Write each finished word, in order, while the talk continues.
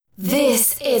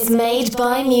This is Made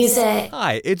by Music.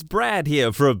 Hi, it's Brad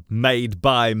here from Made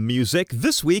by Music.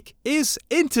 This week is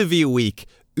interview week.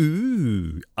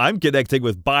 Ooh, I'm connecting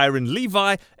with Byron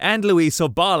Levi and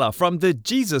Loyiso Bala from the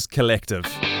Jesus Collective.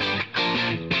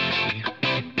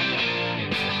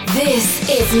 This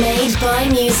is Made by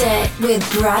Music with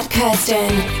Brad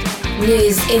Kirsten.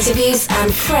 News, interviews,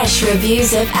 and fresh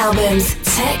reviews of albums,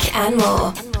 tech, and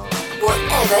more.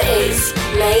 Whatever is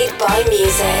Made by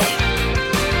Music.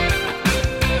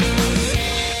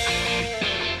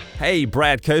 Hey,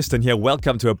 Brad Kirsten here.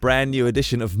 Welcome to a brand new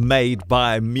edition of Made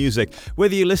by Music.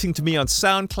 Whether you're listening to me on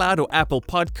SoundCloud or Apple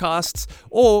Podcasts,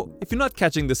 or if you're not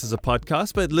catching this as a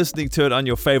podcast, but listening to it on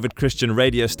your favorite Christian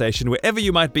radio station, wherever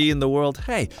you might be in the world,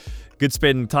 hey, good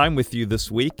spending time with you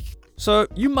this week. So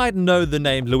you might know the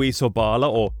name Loyiso Bala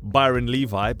or Byron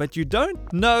Levi, but you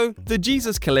don't know the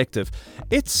Jesus Collective.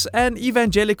 It's an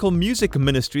evangelical music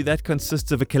ministry that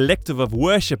consists of a collective of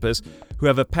worshippers who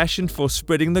have a passion for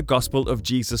spreading the gospel of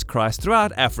Jesus Christ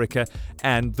throughout Africa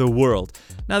and the world.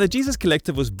 Now, the Jesus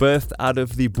Collective was birthed out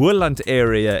of the Bala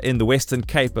area in the Western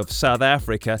Cape of South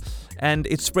Africa, and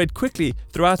it spread quickly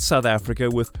throughout South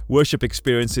Africa with worship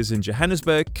experiences in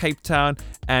Johannesburg, Cape Town,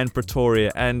 and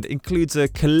Pretoria, and includes a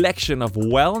collection of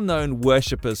well-known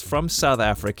worshippers from South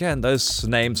Africa, and those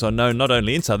names are known not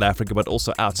only in South Africa but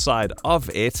also outside of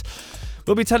it.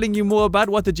 We'll be telling you more about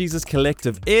what the Jesus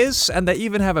Collective is, and they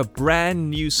even have a brand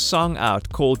new song out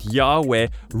called Yahweh,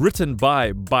 written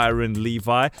by Byron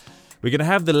Levi. We're going to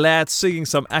have the lads singing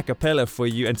some a cappella for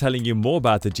you and telling you more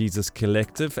about the Jesus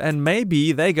Collective, and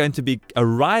maybe they're going to be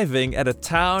arriving at a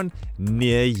town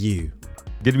near you.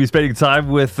 Good to be spending time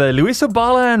with Loyiso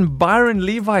Bala and Byron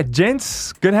Levi.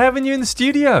 Gents, good having you in the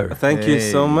studio. Thank you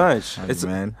so much.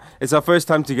 Man. It's our first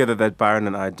time together that Byron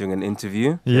and I are doing an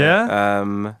interview.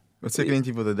 Yeah? What's the second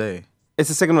interview for the day? It's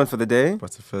the second one for the day.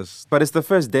 What's the first? But it's the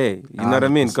first day. You know what I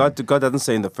mean? 100%. God doesn't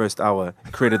say in the first hour,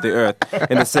 created the earth.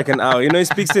 In the second hour, He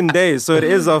speaks in days. So it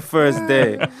is our first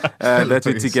day that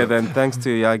we're together. And thanks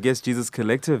to, I guess, Jesus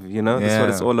Collective, that's what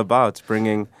it's all about,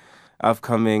 bringing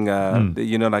upcoming,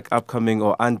 upcoming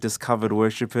or undiscovered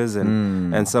worshippers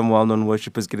and some well-known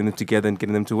worshippers, getting them together and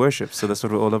getting them to worship. So that's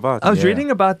what we're all about. I was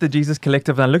reading about the Jesus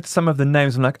Collective and I looked at some of the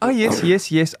names. I'm like, oh,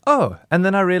 yes. Oh, and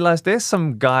then I realized there's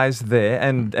some guys there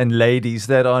and ladies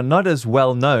that are not as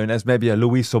well known as maybe a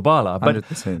Loyiso Bala.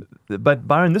 100%. But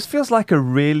Byron, this feels like a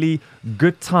really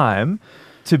good time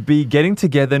to be getting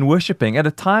together and worshiping at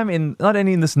a time in not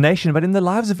only in this nation, but in the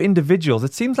lives of individuals.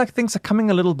 It seems like things are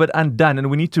coming a little bit undone and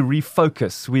we need to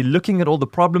refocus. We're looking at all the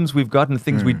problems we've got and the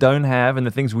things we don't have and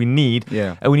the things we need.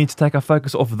 Yeah. And we need to take our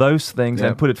focus off those things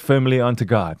and put it firmly onto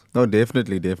God. No,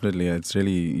 definitely. It's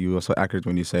really, you are so accurate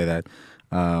when you say that.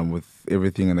 With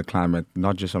everything in the climate,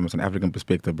 not just from an African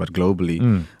perspective, but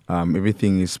globally,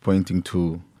 everything is pointing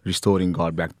to restoring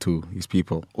God back to His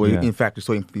people, or in fact,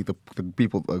 restoring the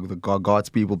people, God's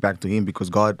people back to Him, because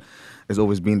God has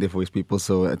always been there for His people.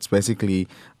 So it's basically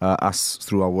us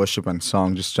through our worship and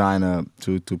song, just trying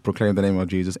to proclaim the name of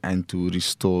Jesus and to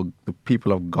restore the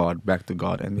people of God back to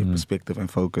God and their perspective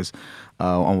and focus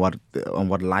on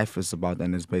what life is about,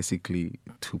 and it's basically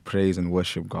to praise and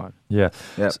worship God. Yeah.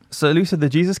 So, Lucia, the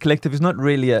Jesus Collective is not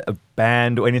really a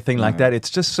band or anything like that.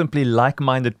 It's just simply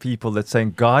like-minded people that's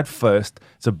saying God first.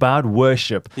 It's about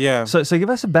worship. Yeah. So give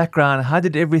us a background. How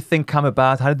did everything come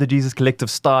about? How did the Jesus Collective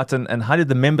start? And how did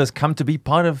the members come to be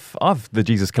part of the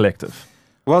Jesus Collective?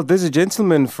 Well, there's a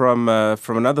gentleman from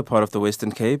another part of the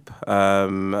Western Cape,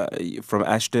 from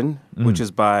Ashton, which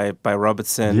is by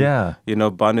Robertson. Yeah.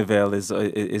 Bonneville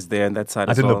is there on that side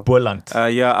Out as in well. the Boland.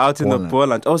 Out in the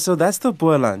Boland. Oh, so that's the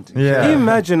Boland. Yeah. Can you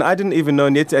imagine? I didn't even know.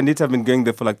 And yet I've been going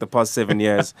there for like the past 7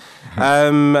 years.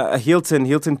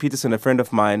 Hilton Peterson, a friend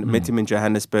of mine, met him in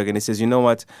Johannesburg, and he says, you know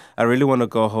what? I really want to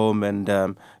go home and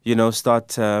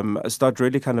start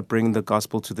really kind of bringing the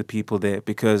gospel to the people there,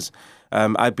 because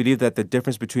I believe that the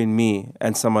difference between me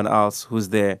and someone else who's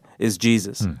there is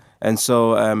Jesus. And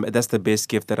so that's the best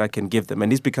gift that I can give them.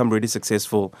 And he's become really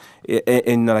successful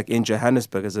in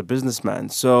Johannesburg as a businessman.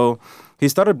 So he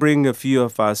started bringing a few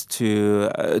of us to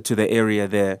the area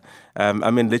there.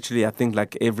 Literally, I think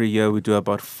like every year we do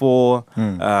about four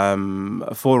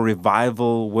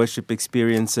revival worship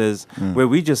experiences where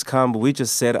we just come, we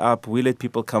just set up, we let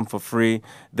people come for free.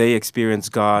 They experience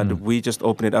God. We just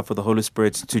open it up for the Holy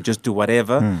Spirit to just do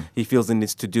whatever He feels He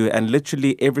needs to do. And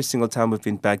literally every single time we've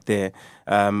been back there,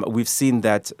 we've seen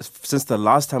that since the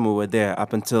last time we were there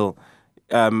up until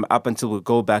up until we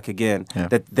go back again,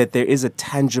 that there is a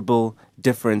tangible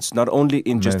difference, not only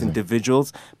in just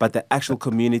individuals, but the actual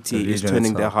community is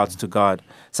turning their hearts to God.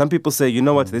 Some people say, you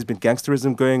know what, there's been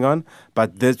gangsterism going on,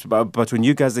 but when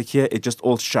you guys are here, it just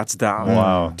all shuts down.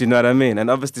 Wow. Do you know what I mean? And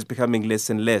obviously it's becoming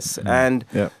less and less. And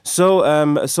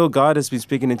so God has been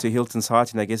speaking into Hilton's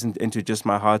heart, and I guess into just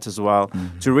my heart as well,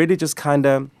 to really just kind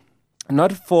of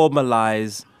not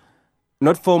formalize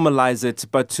it,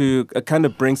 but to kind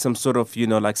of bring some sort of,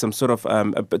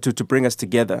 to bring us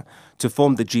together to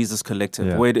form the Jesus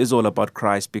Collective, where it is all about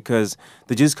Christ, because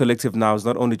the Jesus Collective now is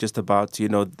not only just about,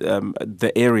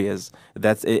 the areas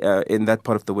that's in that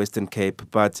part of the Western Cape,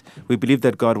 but we believe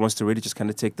that God wants to really just kind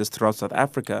of take this throughout South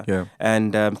Africa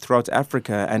and throughout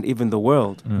Africa and even the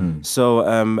world.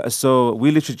 So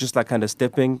we literally just like kind of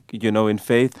stepping, in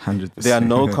faith. 100%. There are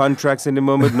no contracts in the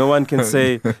moment. No one can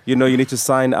say, you need to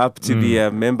sign up to be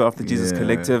a member of the Jesus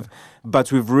Collective,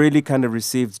 but we've really kind of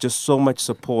received just so much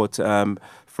support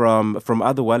from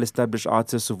other well-established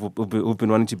artists who've been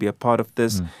wanting to be a part of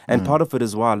this, and part of it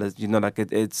as well is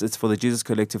it's for the Jesus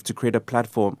Collective to create a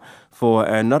platform for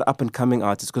not up and coming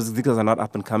artists, because these guys are not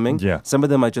up and coming. Some of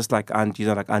them are just like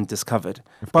undiscovered.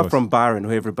 Apart from Byron,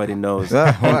 who everybody knows,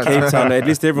 and Cape Town, at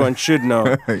least everyone should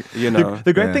know.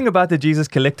 The great thing about the Jesus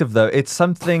Collective, though, it's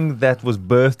something that was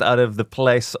birthed out of the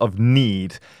place of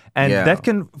need. And that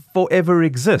can forever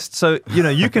exist. So,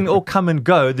 you can all come and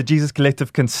go. The Jesus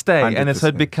Collective can stay. 100%. And so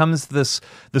it becomes this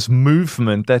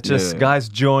movement that just guys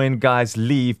join, guys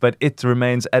leave, but it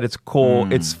remains at its core.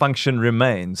 Its function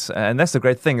remains. And that's the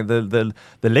great thing, the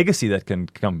legacy that can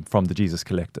come from the Jesus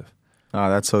Collective. Oh,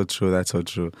 that's so true. That's so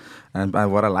true. And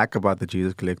what I like about the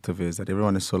Jesus Collective is that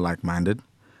everyone is so like-minded.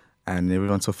 And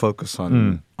everyone's so focused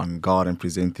on God and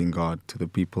presenting God to the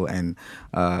people. And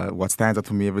what stands out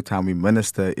for me every time we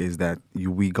minister is that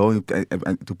we go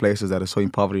to places that are so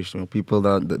impoverished. People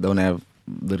that don't have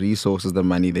the resources, the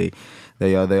money.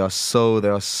 They are so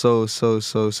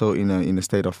in a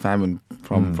state of famine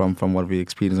from what we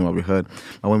experienced and what we heard.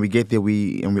 And when we get there,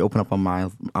 we open up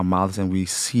our mouths and we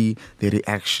see their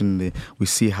reaction. We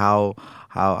see how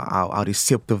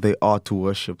receptive they are to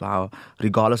worship, how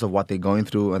regardless of what they're going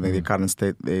through and their current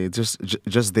state, they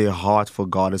just their heart for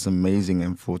God is amazing.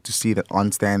 And to see that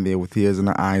Aunt stand there with tears in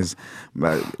her eyes,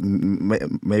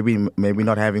 maybe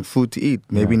not having food to eat,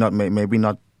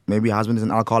 maybe husband is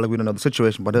an alcoholic, we don't know the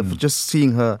situation, but just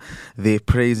seeing her there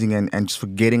praising and just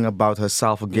forgetting about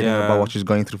herself, forgetting about what she's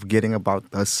going through, forgetting about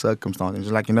her circumstances.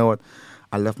 Just like, you know what?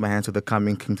 I lift my hands to the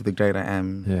coming King, to the great I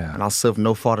am, and I'll serve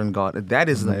no foreign God. That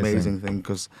is an amazing thing,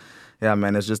 because,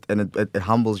 it's just, and it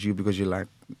humbles you, because you're like,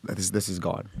 this is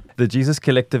God. The Jesus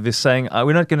Collective is saying,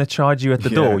 we're not going to charge you at the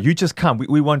door. You just come.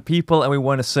 We want people and we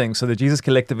want to sing. So the Jesus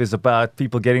Collective is about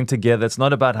people getting together. It's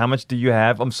not about how much do you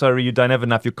have. I'm sorry, you don't have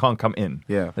enough. You can't come in.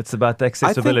 It's about the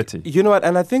accessibility. I think, you know what?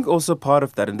 And I think also part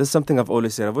of that, and this is something I've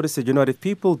always said, you know what? If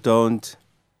people don't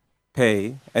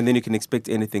pay, and then you can expect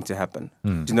anything to happen.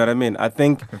 Do you know what I mean? I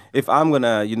think if I'm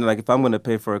gonna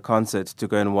pay for a concert to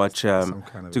go and watch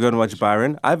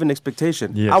Byron, I have an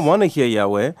expectation. I want to hear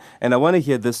Yahweh, and I want to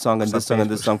hear this song and this song and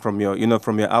this song from your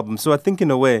album. So I think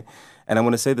in a way, and I'm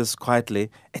going to say this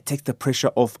quietly, it takes the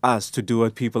pressure off us to do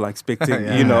what people are expecting,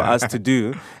 us to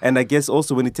do. And I guess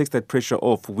also when it takes that pressure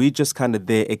off, we just kind of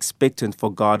there expectant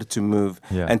for God to move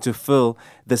and to fill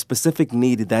the specific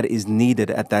need that is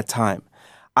needed at that time.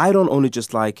 I don't only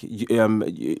just like,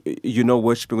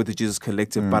 worshiping with the Jesus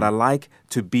Collective, but I like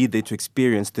to be there to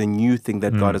experience the new thing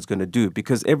that God is going to do,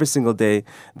 because every single day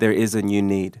there is a new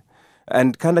need.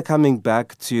 And kind of coming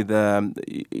back to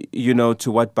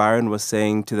to what Byron was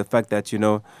saying, to the fact that,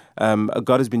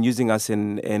 God has been using us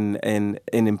in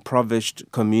impoverished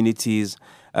communities,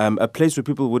 a place where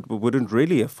people wouldn't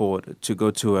really afford to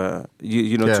go to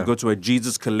to go to a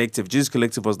Jesus Collective. Jesus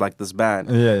Collective was like this band.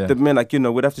 The men,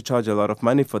 we'd have to charge a lot of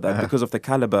money for that because of the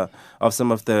caliber of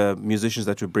some of the musicians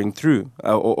that we bring through,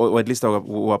 or at least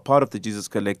who are part of the Jesus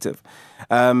Collective.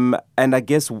 And I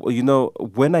guess,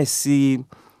 when I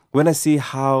see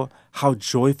how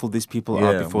joyful these people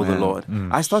are before the Lord.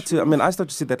 I start to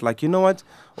see that, like, you know what?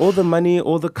 All the money,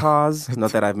 all the cars,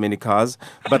 not that I have many cars,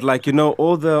 but like,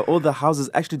 all the houses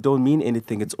actually don't mean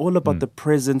anything. It's all about the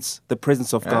presence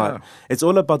of God. It's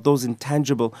all about those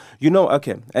intangible,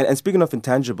 okay. And speaking of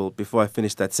intangible, before I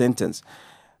finish that sentence,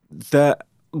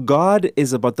 God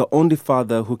is about the only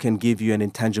Father who can give you an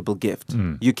intangible gift.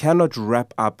 You cannot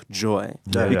wrap up joy.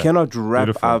 You cannot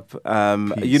wrap up,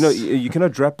 you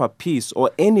cannot wrap up peace or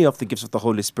any of the gifts of the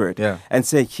Holy Spirit and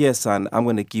say, "Here, son, I'm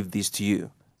going to give these to you."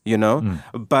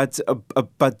 But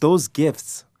those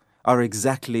gifts are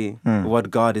exactly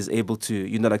what God is able to,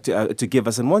 to give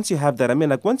us. And once you have that,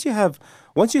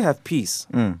 once you have peace,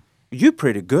 you're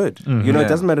pretty good. It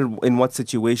doesn't matter in what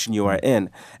situation you are in.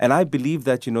 And I believe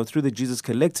that, through the Jesus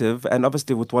Collective, and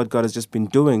obviously with what God has just been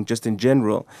doing, just in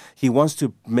general, He wants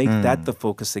to make that the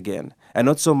focus again. And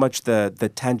not so much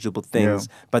the tangible things,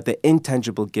 but the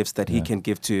intangible gifts that He can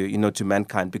give to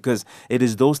mankind. Because it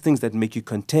is those things that make you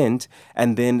content,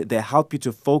 and then they help you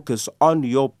to focus on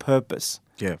your purpose.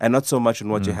 Yeah. And not so much on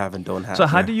what you have and don't have. So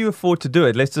how do you afford to do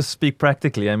it? Let's just speak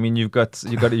practically. I mean, you're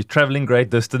traveling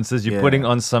great distances. You're putting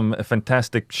on some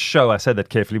fantastic show. I said that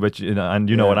carefully, but you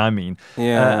know what I mean.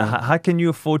 Yeah. How can you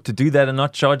afford to do that and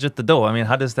not charge at the door? I mean,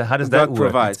 how does that God work?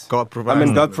 provides. God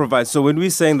provides. God provides. So when we're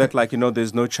saying that,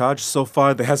 there's no charge, so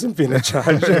far there hasn't been a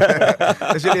charge.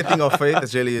 It's really a thing of faith.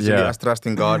 It's really us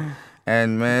trusting God.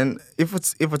 And man, if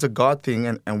it's a God thing,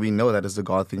 and we know that it's a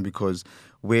God thing, because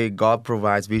where God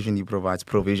provides vision, He provides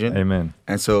provision. Amen.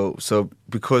 And so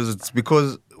because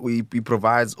He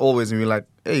provides always, and we're like,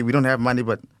 hey, we don't have money,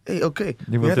 but hey, okay,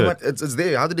 it's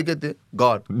there. How did it get there?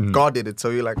 God did it.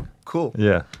 So you're like, cool.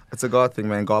 Yeah, it's a God thing,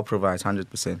 man. God provides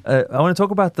 100%. I want to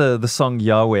talk about the song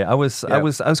Yahweh. I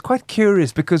was quite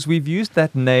curious, because we've used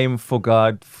that name for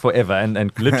God forever, and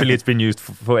literally it's been used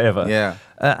forever. Yeah.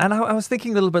 And I was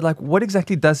thinking a little bit, what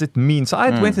exactly does it mean? So I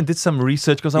went and did some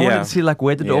research, because I wanted to see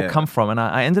where did it all come from. And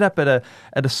I ended up at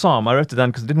a psalm. I wrote it down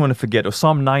because I didn't want to forget. It was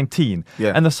Psalm 19.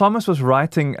 Yeah. And the psalmist was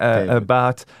writing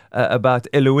about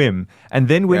Elohim. And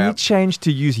then when he changed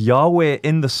to use Yahweh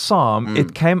in the psalm,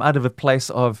 it came out of a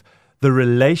place of the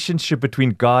relationship between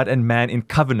God and man in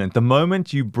covenant. The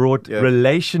moment you brought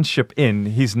relationship in,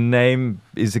 His name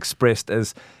is expressed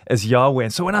as Yahweh.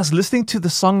 And so when I was listening to the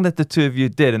song that the two of you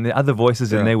did, and the other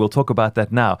voices in there, we'll talk about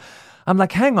that now, I'm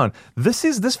like, hang on, this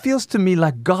feels to me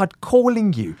like God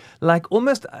calling you. Like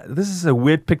almost, this is a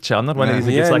weird picture. I'm not one of these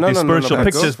that gets these spiritual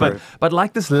pictures, but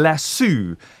like this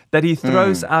lasso that He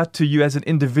throws out to you as an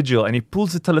individual, and He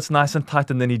pulls it till it's nice and tight,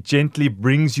 and then He gently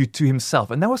brings you to Himself.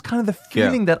 And that was kind of the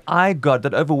feeling that I got,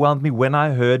 that overwhelmed me when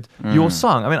I heard your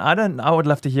song. I mean, I would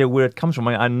love to hear where it comes from.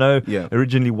 I know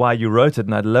originally why you wrote it,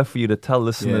 and I'd love for you to tell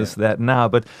listeners that now,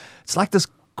 but it's like this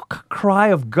cry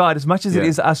of God. As much as it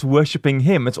is us worshiping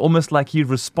Him, it's almost like He's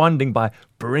responding by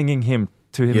bringing Him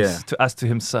to us to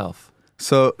Himself.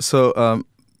 So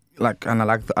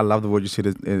I love the word you said.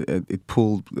 It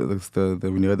pulled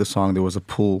when you heard the song, there was a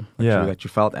pull that you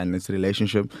felt, and it's a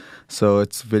relationship. So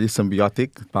it's very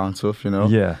symbiotic, bounce off,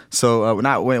 Yeah. So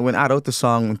when I wrote the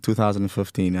song in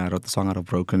 2015, I wrote the song out of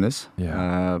brokenness.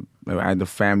 Yeah. I had a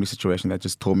family situation that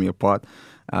just tore me apart.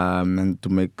 And to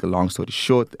make a long story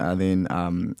short, then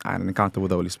I had an encounter with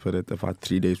the Holy Spirit about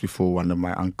 3 days before one of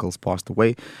my uncles passed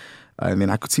away. And then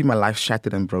I could see my life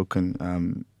shattered and broken.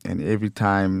 And every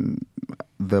time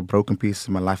the broken piece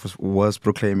in my life was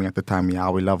proclaiming at the time,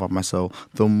 Yahweh, love of my soul,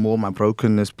 the more my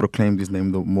brokenness proclaimed His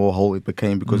name, the more whole it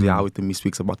became, because Yahweh to me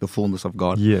speaks about the fullness of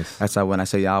God. Yes. That's why when I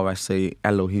say Yahweh, I say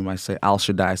Elohim, I say Al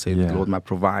Shaddai, I say Lord my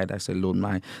provider, I say Lord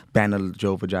my banner,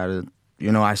 Jehovah Jireh.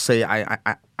 I say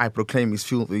I proclaim His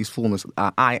fullness.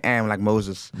 I am, like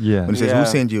Moses. Yeah. When He says, "Who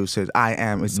sent you?" He says, "I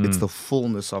am." It's the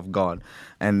fullness of God.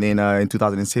 And then in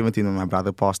 2017, when my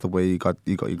brother passed away, he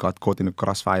got caught in a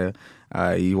crossfire.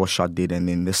 He was shot dead. And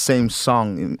in the same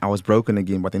song, I was broken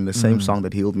again. But in the same song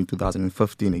that healed me in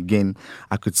 2015, again,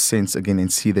 I could sense again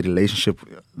and see the relationship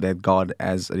that God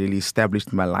has really established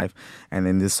in my life. And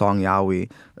then this song, Yahweh,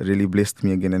 really blessed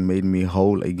me again and made me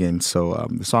whole again. So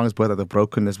the song is birthed out of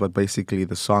brokenness, but basically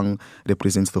the song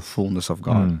represents the fullness of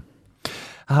God.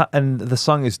 And the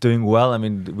song is doing well. I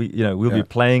mean, we'll be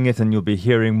playing it, and you'll be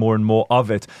hearing more and more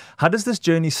of it. How does this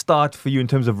journey start for you in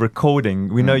terms of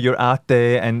recording? We know you're out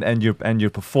there and you're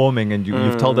performing, and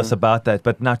you've told us about that.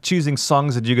 But now choosing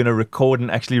songs that you're going to record and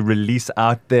actually release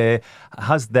out there,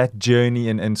 how's that journey,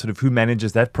 and sort of who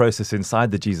manages that process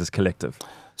inside the Jesus Collective?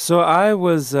 So I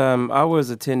was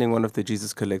attending one of the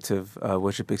Jesus Collective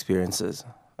worship experiences.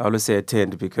 I always say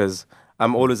attend because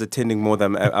I'm always attending more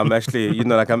than I'm actually,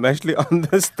 I'm actually on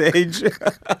the stage.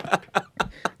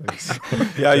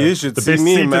 Yeah, you should the see best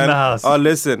me, seat man. In the house. Oh,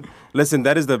 listen,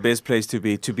 that is the best place to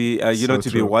be,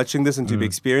 be watching this and to be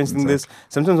experiencing this.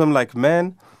 Sometimes I'm like,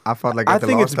 man, I felt like I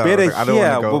think it's better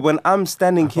here, but when I'm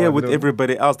standing here with everybody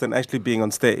everybody else than actually being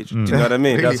on stage. Do you know what I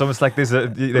mean? Yeah, it's almost like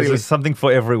there's something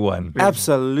for everyone.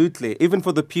 Absolutely. Even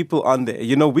for the people on there.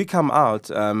 We come out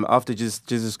after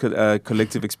Jesus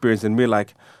Collective experience, and we're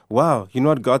like, wow, you know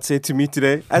what God said to me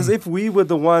today? As if we were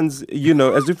the ones,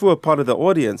 as if we were part of the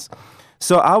audience.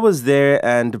 So I was there,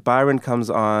 and Byron comes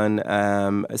on.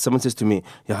 Someone says to me,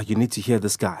 "Yeah, you need to hear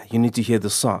this guy. You need to hear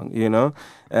this song."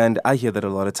 And I hear that a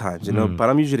lot of times, But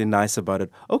I'm usually nice about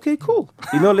it. Okay, cool.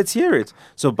 Let's hear it.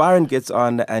 So Byron gets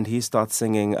on, and he starts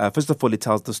singing. First of all, he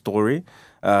tells the story,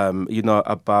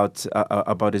 about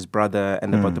his brother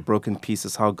and about the broken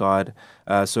pieces, how God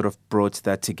sort of brought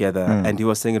that together. And he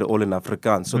was singing it all in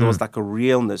Afrikaans. So there was like a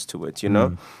realness to it,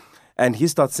 And he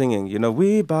starts singing,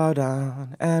 we bow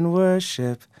down and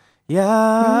worship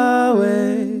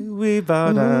Yahweh. We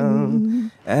bow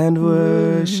down and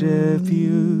worship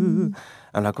you.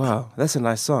 I'm like, wow, that's a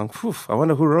nice song. Phew, I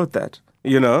wonder who wrote that,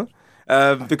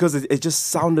 because it just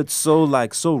sounded so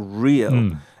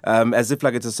real. As if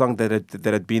like it's a song that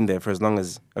had been there for as long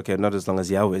as, okay, not as long as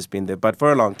Yahweh's been there, but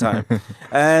for a long time.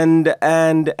 and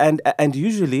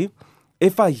usually,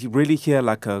 if I really hear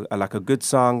like a good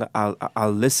song,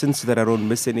 I'll listen so that I don't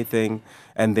miss anything,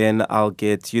 and then I'll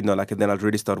get and then I'll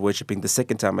really start worshiping the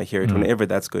second time I hear it, whenever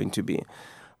that's going to be.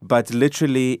 But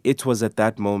literally, it was at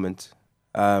that moment.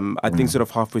 I think sort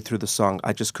of halfway through the song,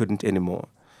 I just couldn't anymore.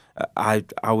 I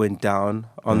went down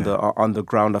on the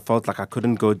ground. I felt like I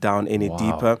couldn't go down any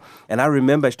deeper. And I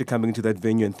remember actually coming into that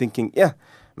venue and thinking, yeah,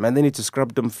 man, they need to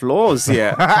scrub them floors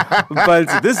here.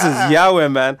 But this is Yahweh,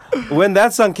 man. When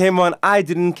that song came on, I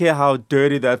didn't care how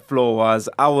dirty that floor was.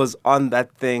 I was on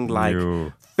that thing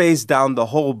face down, the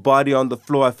whole body on the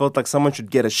floor. I felt like someone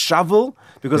should get a shovel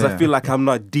because I feel like I'm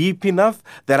not deep enough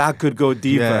that I could go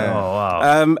deeper. Yeah. Oh,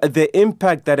 wow. The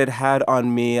impact that it had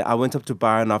on me, I went up to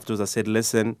Byron afterwards. I said,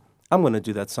 listen, I'm going to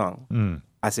do that song.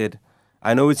 I said,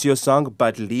 I know it's your song,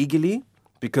 but legally,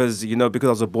 because I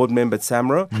was a board member at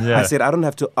Samro, I said, I don't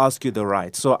have to ask you the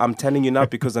right. So I'm telling you now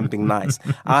because I'm being nice.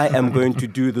 I am going to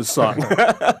do the song.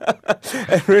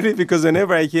 And really, because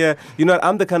whenever I hear,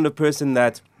 I'm the kind of person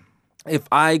that if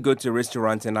I go to a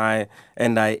restaurant and I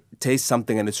taste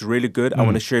something and it's really good, I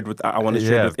want to share it with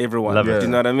everyone. Love Do it. you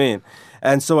know what I mean?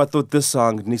 And so I thought this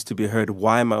song needs to be heard.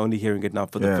 Why am I only hearing it now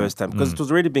for the first time? Because it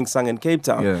was already being sung in Cape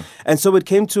Town. Yeah. And so it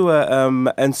came to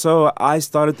and so I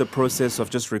started the process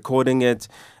of just recording it.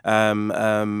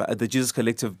 The Jesus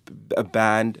Collective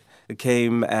band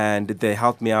came and they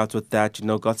helped me out with that,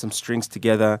 got some strings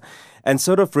together. And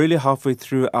sort of really halfway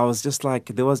through, I was just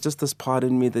like, there was just this part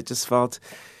in me that just felt,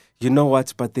 you know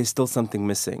what, but there's still something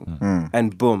missing.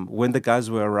 And boom, when the guys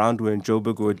were around, we were in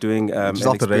Joburg, we were doing an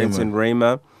experience in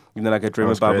Rhema, like at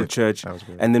Rhema Bible Church.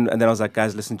 And then I was like,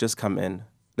 guys, listen, just come in.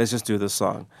 Let's just do the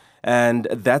song. And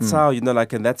that's how,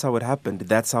 and that's how it happened.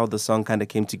 That's how the song kind of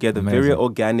came together. Amazing. Very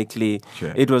organically.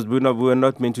 Sure. It was, we were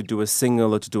not meant to do a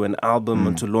single or to do an album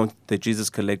or to launch the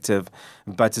Jesus Collective,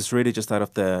 but it's really just out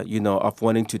of the, of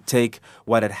wanting to take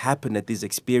what had happened at these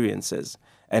experiences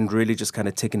and really just kind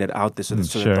of taking it out there so that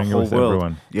the whole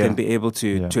world can be able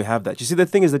to have that. You see, the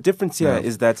thing is, the difference here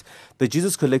is that the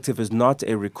Jesus Collective is not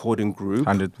a recording group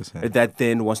 100%. that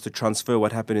then wants to transfer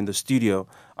what happened in the studio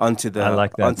onto the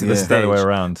onto the The stage. other way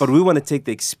around. But we want to take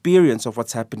the experience of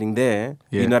what's happening there,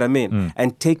 you know what I mean,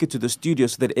 and take it to the studio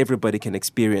so that everybody can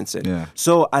experience it. Yeah.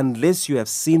 So unless you have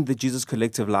seen the Jesus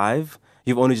Collective live,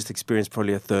 you've only just experienced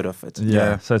probably a third of it. So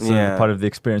it's part of the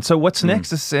experience. So what's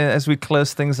next as we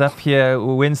close things up here?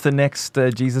 When's the next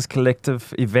Jesus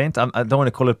Collective event? I don't want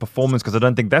to call it performance because I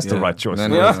don't think that's the right choice.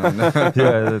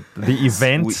 No. The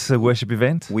event, worship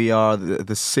event. We are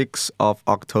the 6th of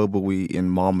October. We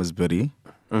in Malmesbury.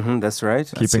 That's right.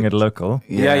 Keeping it local.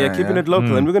 Keeping it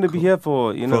local. And we're going to be here for,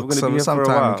 we're going to be here for a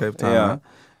while. In Cape Town,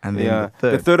 And then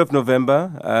the 3rd of November,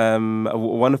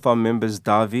 one of our members,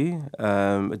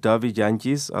 Davi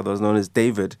Yankees, otherwise known as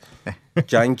David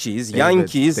Yankees,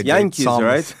 right?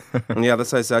 Yeah,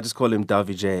 that's how I say. I just call him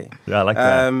Davi J. Yeah, I like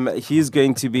that. He's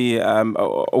going to be.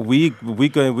 We're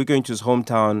going to his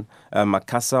hometown,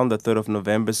 Makassar, on the 3rd of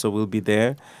November. So we'll be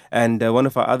there. And one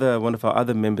of our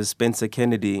other members, Spencer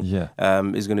Kennedy,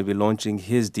 is going to be launching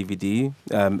his DVD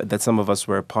that some of us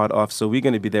were a part of. So we're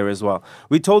going to be there as well.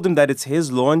 We told him that it's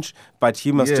his launch, but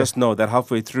he must just know that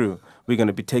halfway through we're going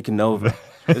to be taking over.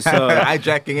 So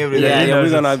hijacking everything.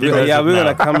 We're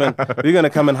gonna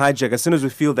come and hijack as soon as we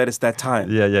feel that it's that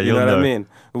time. You know what I mean?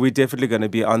 We're definitely gonna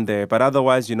be on there. But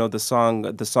otherwise, the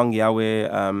song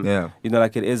Yahweh,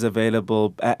 it is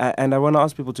available. And I want to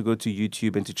ask people to go to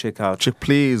YouTube and to check out,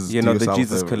 please, the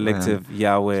Jesus Collective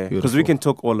Yahweh, because we can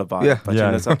talk all about it. But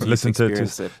it's up to listen to it.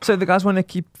 So the guys want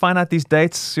to find out these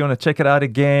dates. You want to check it out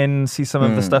again, see some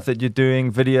of the stuff that you're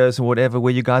doing, videos or whatever. Were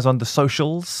you guys on the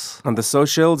socials? On the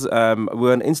socials,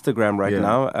 we're on Instagram right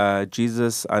now,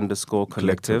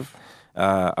 Jesus_collective.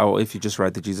 Or if you just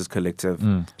write the Jesus Collective,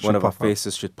 one of our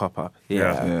faces should pop up.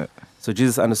 So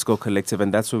Jesus_collective,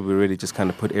 and that's where we really just kind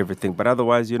of put everything. But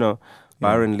otherwise,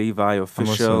 Byron Levi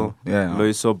official,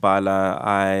 Loyiso,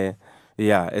 Bala.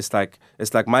 It's like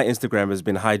my Instagram has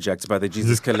been hijacked by the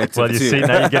Jesus Collective. Well, you too. see,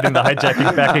 now you're getting the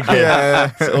hijacking back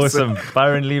again. It's awesome.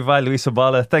 Byron Levi, Loyiso,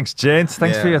 Bala. Thanks, gents.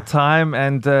 Thanks for your time.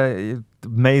 And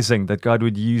amazing that God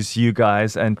would use you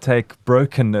guys and take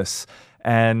brokenness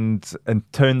and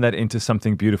turn that into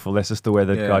something beautiful. That's just the way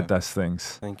that God does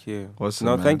things. Thank you. Awesome,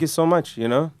 no, man. thank you so much.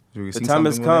 The time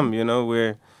has come,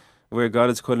 where God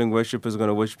is calling worshipers going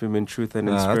to worship Him in truth and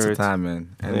in spirit. That's the time,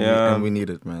 man. And we need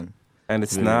it, man. And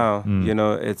it's now,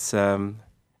 it's,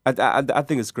 I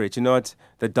think it's great. You know what?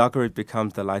 The darker it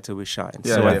becomes, the lighter we shine.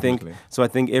 Yeah, I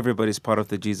think everybody's part of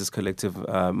the Jesus Collective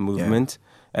movement,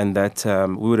 and that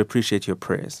we would appreciate your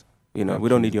prayers. We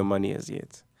don't need your money as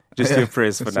yet. Just your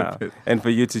prayers for now. And for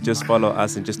you to just follow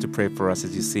us and just to pray for us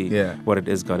as you see what it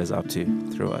is God is up to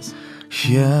through us.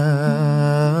 Yahweh.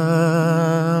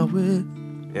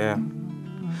 Yeah.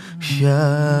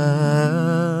 Yahweh.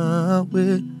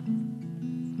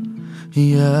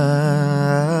 Yahweh,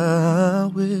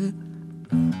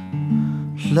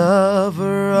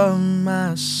 lover of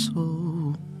my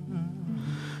soul.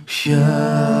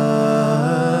 Yahweh,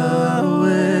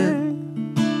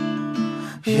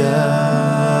 Yahweh,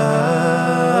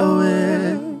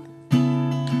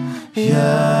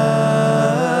 Yahweh,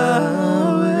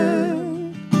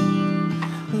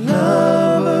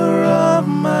 lover of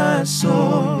my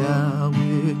soul.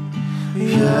 Yahweh,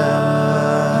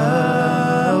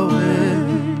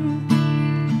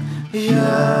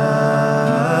 Yahweh.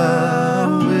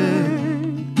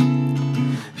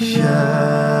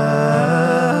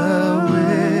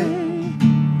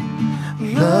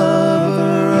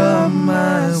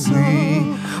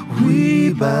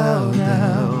 Bow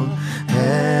down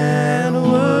and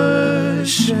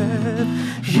worship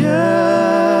Yahweh.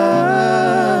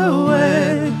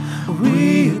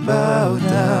 We bow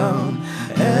down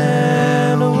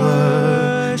and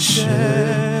worship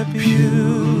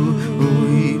you.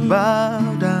 We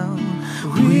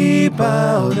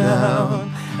bow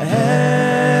down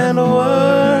and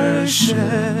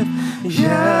worship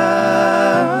Yahweh.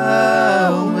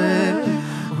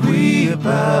 We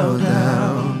bow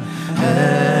down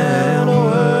and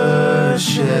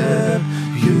worship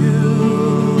you,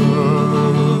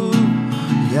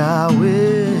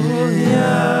 Yahweh,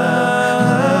 Yahweh,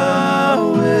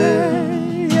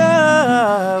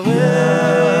 Yahweh,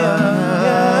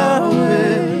 Yahweh,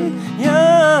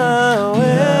 Yahweh,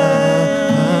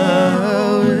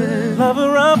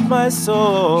 lover of my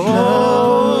soul,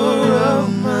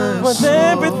 with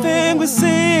everything we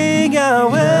sing,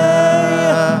 Yahweh.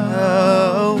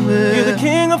 You're the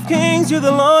King of Kings, you're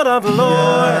the Lord of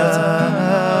Lords.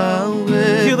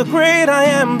 You're the great I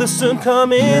am, the soon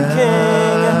coming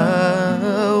King.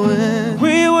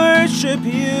 We worship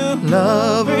you,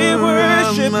 we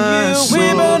worship you.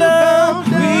 We bow down,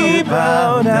 we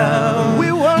bow down,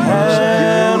 we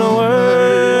worship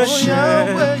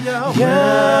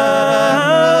Yahweh.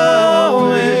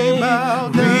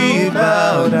 We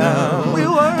bow down, we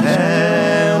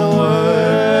and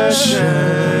worship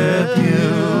you.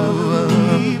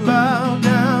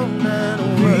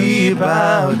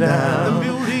 Bow down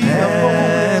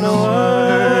and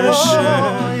worship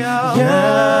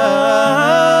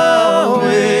Yahweh.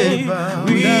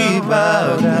 We bow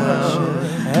down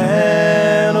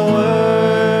and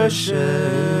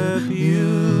worship you.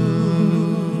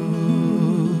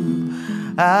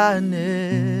 I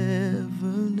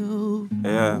never know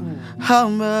how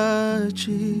much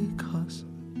it costs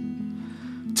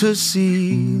to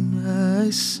see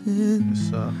my sin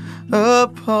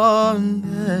upon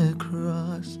that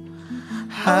cross.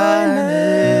 I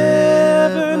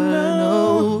never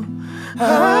know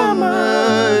how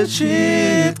much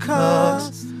it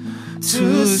costs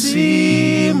to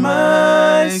see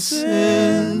my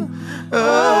sin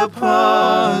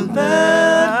upon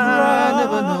that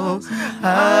cross.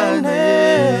 I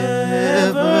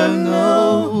never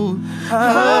know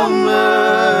how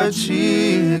much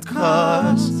it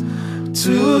costs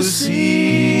to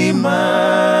see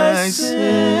my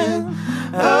sin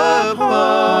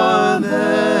upon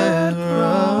that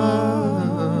cross.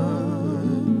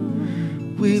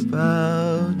 We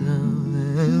bow down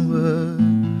and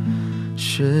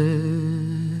worship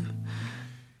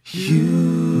you.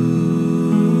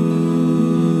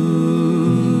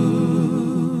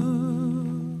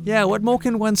 Yeah, what more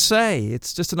can one say?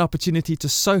 It's just an opportunity to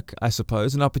soak, I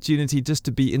suppose, an opportunity just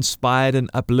to be inspired and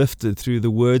uplifted through the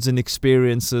words and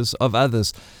experiences of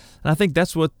others. And I think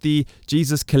that's what the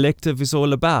Jesus Collective is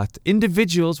all about.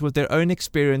 Individuals with their own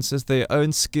experiences, their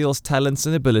own skills, talents,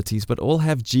 and abilities, but all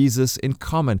have Jesus in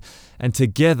common, and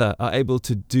together are able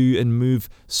to do and move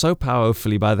so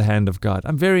powerfully by the hand of God.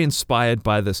 I'm very inspired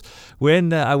by this.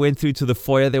 When I went through to the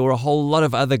foyer, there were a whole lot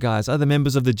of other guys, other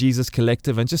members of the Jesus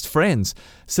Collective, and just friends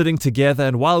sitting together.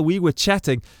 And while we were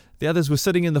chatting, the others were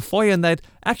sitting in the foyer, and they'd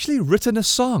actually written a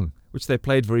song, which they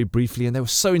played very briefly, and they were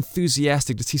so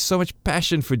enthusiastic to see so much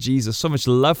passion for Jesus, so much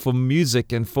love for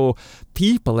music and for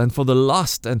people and for the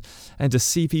lost, and to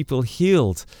see people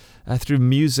healed through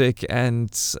music. And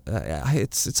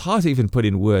it's hard to even put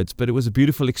in words, but it was a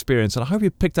beautiful experience, and I hope you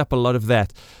picked up a lot of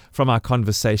that from our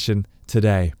conversation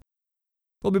today.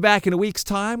 We'll be back in a week's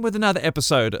time with another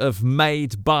episode of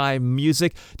Made by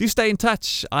Music. Do stay in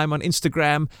touch. I'm on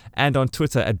Instagram and on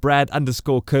Twitter at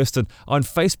Brad_Kirsten. On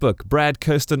Facebook, Brad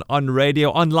Kirsten on radio.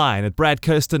 Online at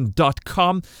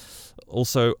bradkirsten.com.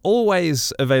 Also,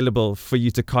 always available for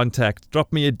you to contact.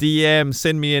 Drop me a DM,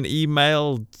 send me an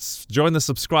email, join the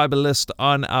subscriber list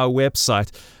on our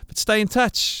website. But stay in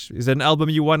touch. Is there an album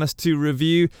you want us to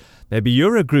review? Maybe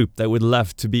you're a group that would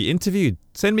love to be interviewed.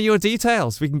 Send me your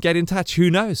details. We can get in touch.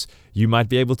 Who knows? You might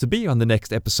be able to be on the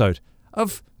next episode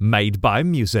of Made by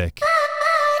Music.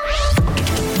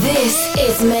 This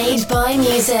is Made by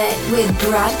Music with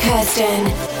Brad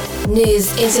Kirsten.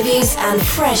 News, interviews, and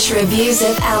fresh reviews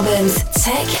of albums,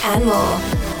 tech, and more.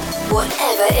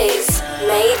 Whatever is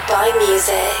Made by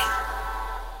Music.